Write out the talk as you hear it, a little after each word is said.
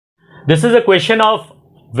This is a question of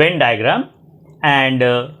Venn diagram, and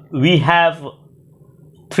we have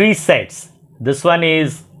three sets. This one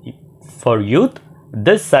is for youth,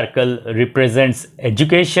 this circle represents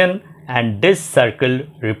education, and this circle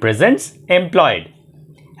represents employed.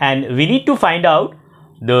 And we need to find out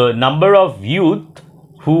the number of youth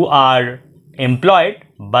who are employed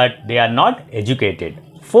but they are not educated.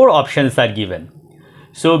 Four options are given.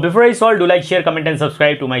 So before I solve, do like, share, comment and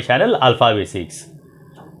subscribe to my channel AlphaBasics.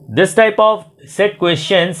 This type of set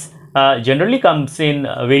questions generally comes in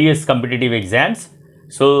various competitive exams.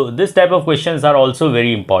 So this type of questions are also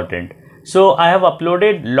very important. So I have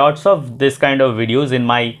uploaded lots of this kind of videos in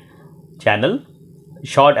my channel,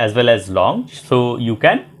 short as well as long, so you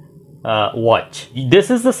can watch.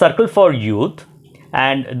 This is the circle for youth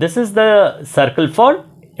and this is the circle for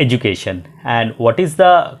education. And what is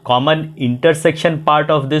the common intersection part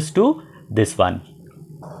of this two? This one,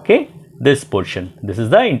 okay, this portion. This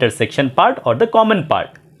is the intersection part or the common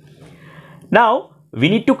part. Now we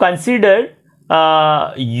need to consider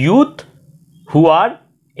youth who are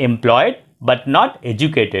employed but not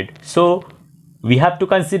educated. So we have to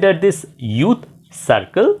consider this youth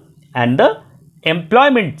circle and the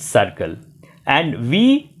employment circle, and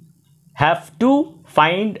we have to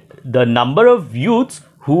find the number of youths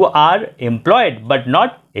who are employed but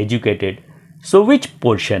not educated. So which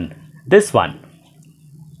portion? This one.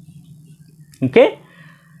 Okay,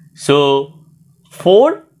 so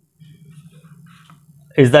 4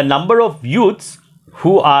 is the number of youths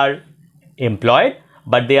who are employed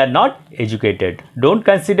but they are not educated. Don't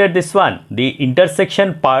consider this one. The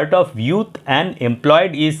intersection part of youth and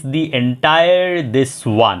employed is the entire this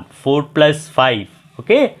one, 4 plus 5.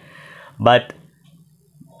 Okay, but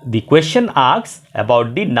the question asks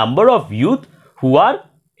about the number of youth who are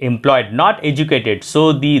employed, not educated.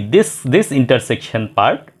 So this intersection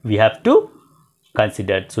part we have to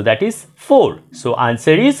consider. So that is 4. So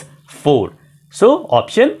answer is 4. So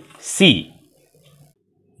option C.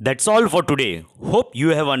 That's all for today. Hope you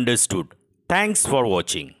have understood. Thanks for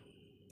watching.